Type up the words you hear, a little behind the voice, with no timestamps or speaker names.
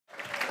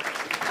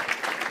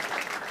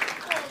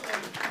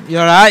You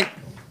all right?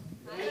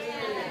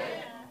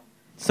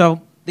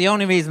 So the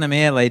only reason I'm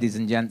here, ladies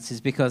and gents,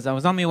 is because I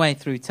was on my way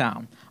through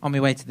town, on my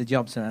way to the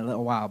job centre a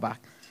little while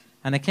back,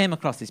 and I came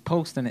across this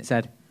poster and it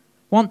said,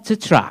 "Want to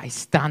try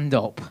stand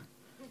up?"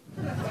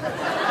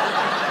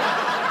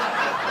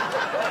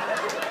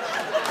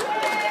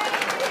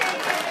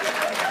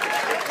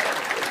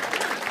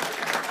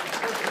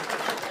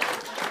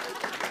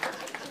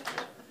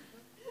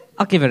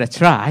 I'll give it a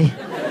try.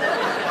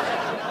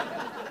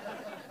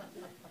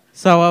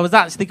 So I was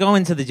actually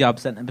going to the job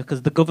centre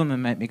because the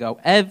government made me go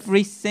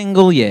every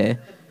single year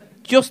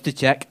just to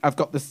check I've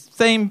got the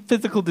same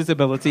physical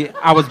disability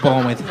I was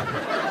born with.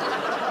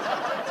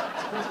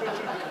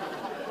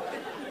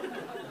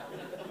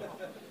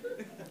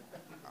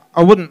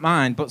 I wouldn't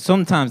mind, but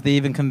sometimes they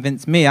even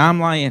convince me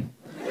I'm lying.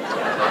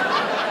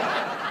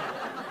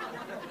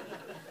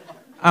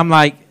 I'm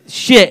like,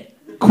 shit,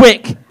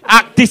 quick,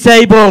 act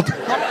disabled.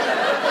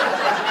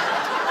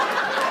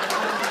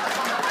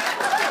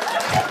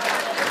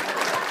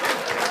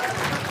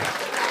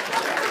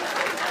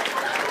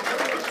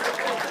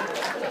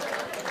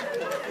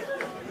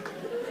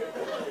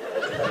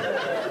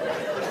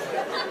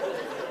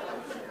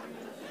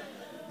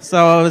 So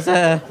I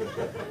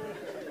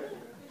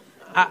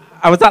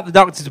was at the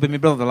doctor's with my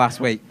brother last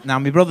week. Now,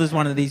 my brother's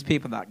one of these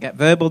people that get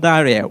verbal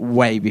diarrhea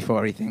way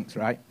before he thinks,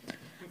 right?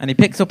 And he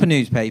picks up a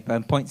newspaper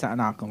and points at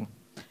an article.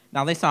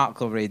 Now, this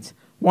article reads,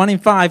 1 in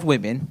 5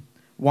 women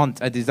want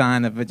a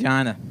designer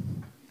vagina.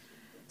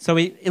 So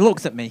he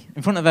looks at me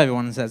in front of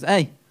everyone and says,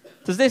 "Hey,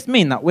 does this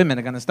mean that women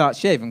are going to start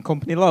shaving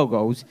company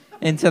logos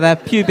into their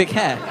pubic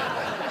hair?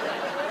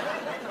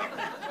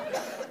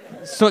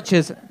 Such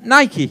as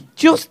Nike,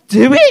 just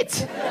do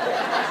it!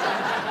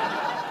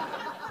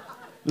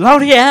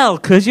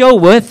 L'Oreal, because you're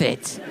worth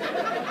it.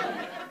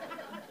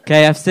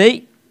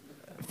 KFC,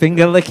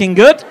 finger licking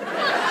good."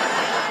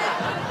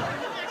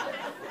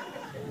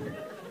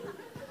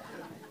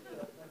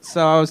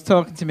 So I was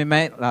talking to my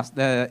mate last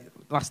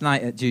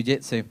night at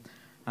jiu-jitsu,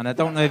 and I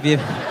don't know if you...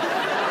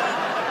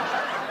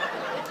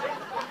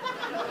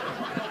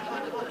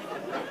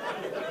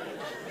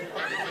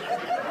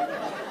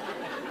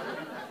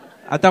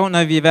 I don't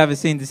know if you've ever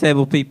seen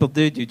disabled people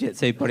do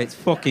jiu-jitsu, but it's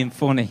fucking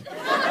funny.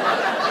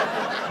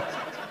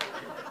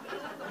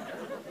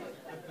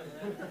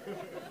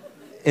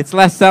 It's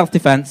less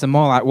self-defense and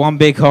more like one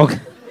big hug.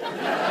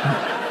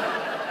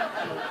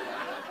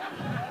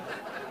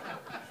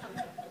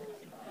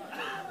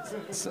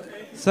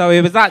 So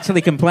he was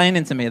actually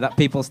complaining to me that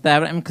people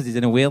stare at him because he's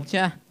in a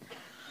wheelchair.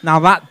 Now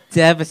that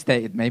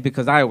devastated me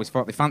because I always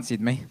thought they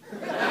fancied me.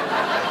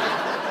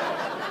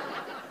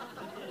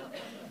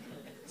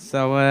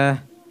 So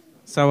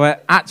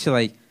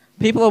actually,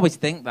 people always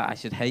think that I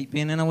should hate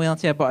being in a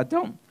wheelchair, but I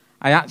don't.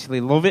 I actually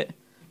love it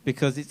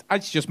because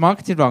it's just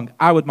marketed wrong.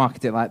 I would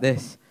market it like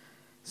this.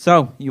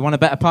 So, you want a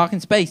better parking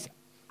space?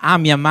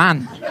 I'm your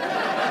man.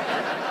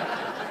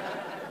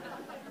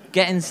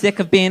 Getting sick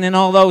of being in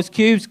all those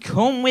queues?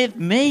 Come with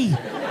me.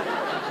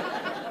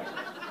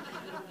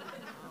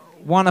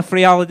 Want a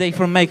free holiday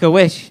from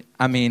Make-A-Wish?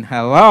 I mean,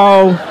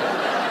 hello.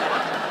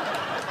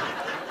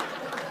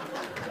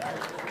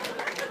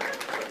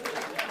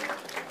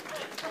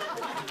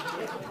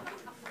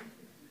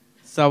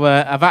 So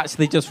I've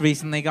actually just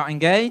recently got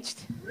engaged.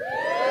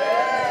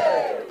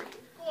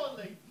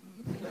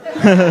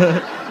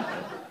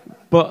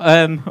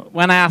 But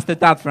when I asked the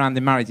dad for hand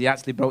in marriage, he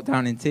actually broke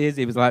down in tears.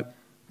 He was like,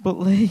 "But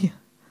Lee,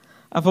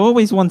 I've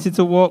always wanted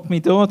to walk my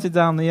daughter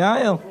down the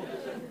aisle."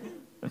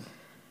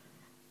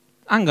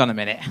 Hang on a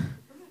minute.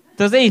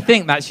 Does he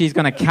think that she's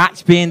going to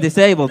catch being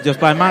disabled just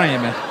by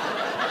marrying me?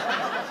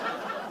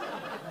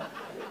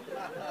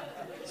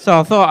 So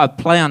I thought I'd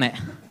play on it.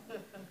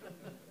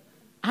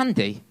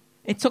 Andy,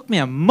 it took me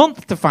a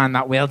month to find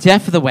that wheelchair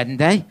for the wedding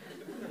day.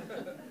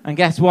 And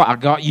guess what? I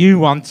got you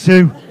one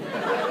too.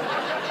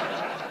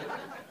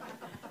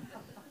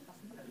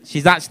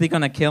 She's actually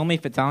going to kill me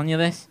for telling you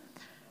this.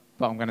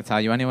 But I'm going to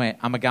tell you anyway.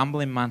 I'm a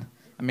gambling man.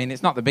 I mean,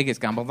 it's not the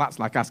biggest gamble. That's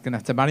like asking her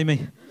to marry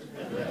me.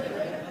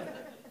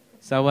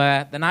 So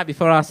the night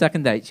before our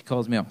second date, she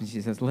calls me up and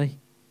she says, "Lee,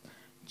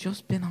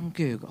 just been on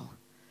Google.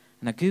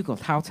 And I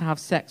Googled how to have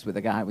sex with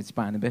a guy with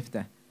spina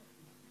bifida.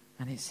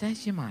 And it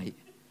says you might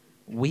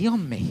wee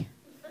on me."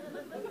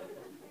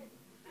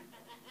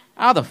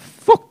 How the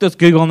fuck does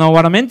Google know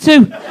what I'm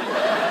into?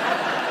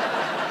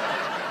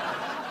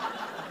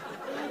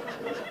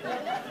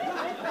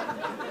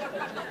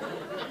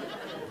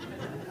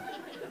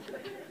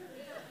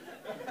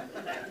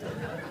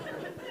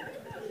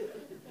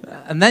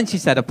 And then she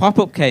said a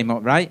pop-up came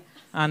up, right?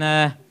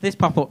 And this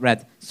pop-up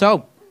read,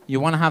 "So, you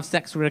want to have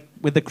sex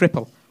with a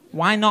cripple?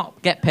 Why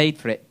not get paid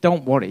for it?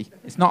 Don't worry.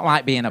 It's not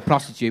like being a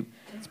prostitute.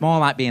 It's more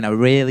like being a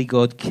really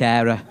good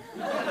carer."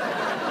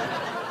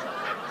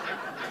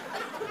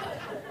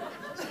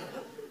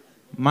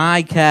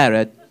 My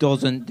carer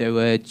doesn't do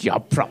her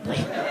job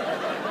properly.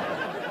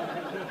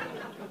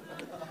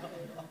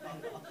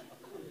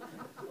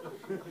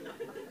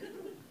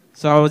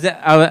 So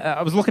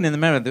I was looking in the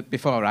mirror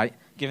before, right?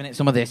 Giving it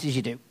some of this, as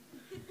you do.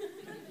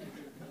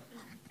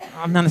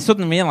 And then I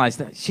suddenly realised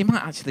that she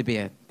might actually be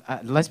a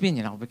lesbian,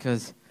 you know,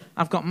 because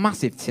I've got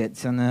massive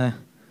tits and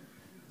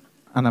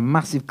a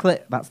massive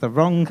clit. That's the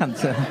wrong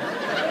answer.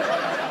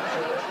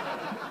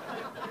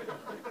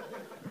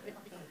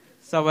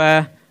 So,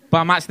 but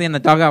I'm actually in the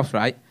doghouse,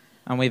 right?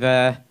 And we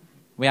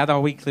had our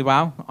weekly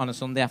wow on a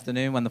Sunday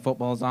afternoon when the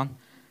football's on.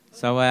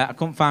 So I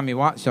couldn't find my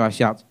watch, so I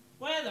shout,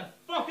 "Where the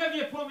fuck have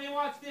you put my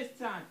watch this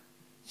time?"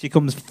 She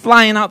comes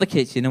flying out the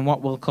kitchen in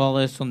what we'll call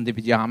her Sunday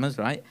pyjamas,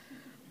 right?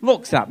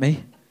 Looks at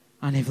me,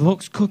 and if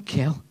looks could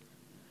kill,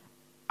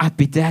 I'd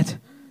be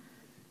dead.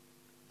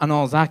 And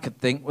all I could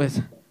think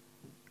was,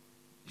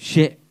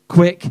 shit,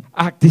 quick,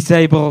 act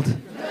disabled.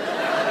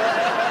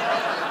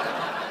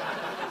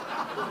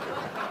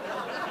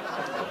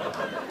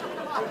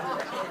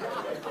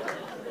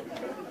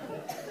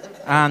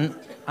 And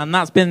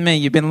that's been me.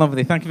 You've been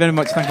lovely. Thank you very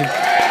much. Thank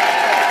you.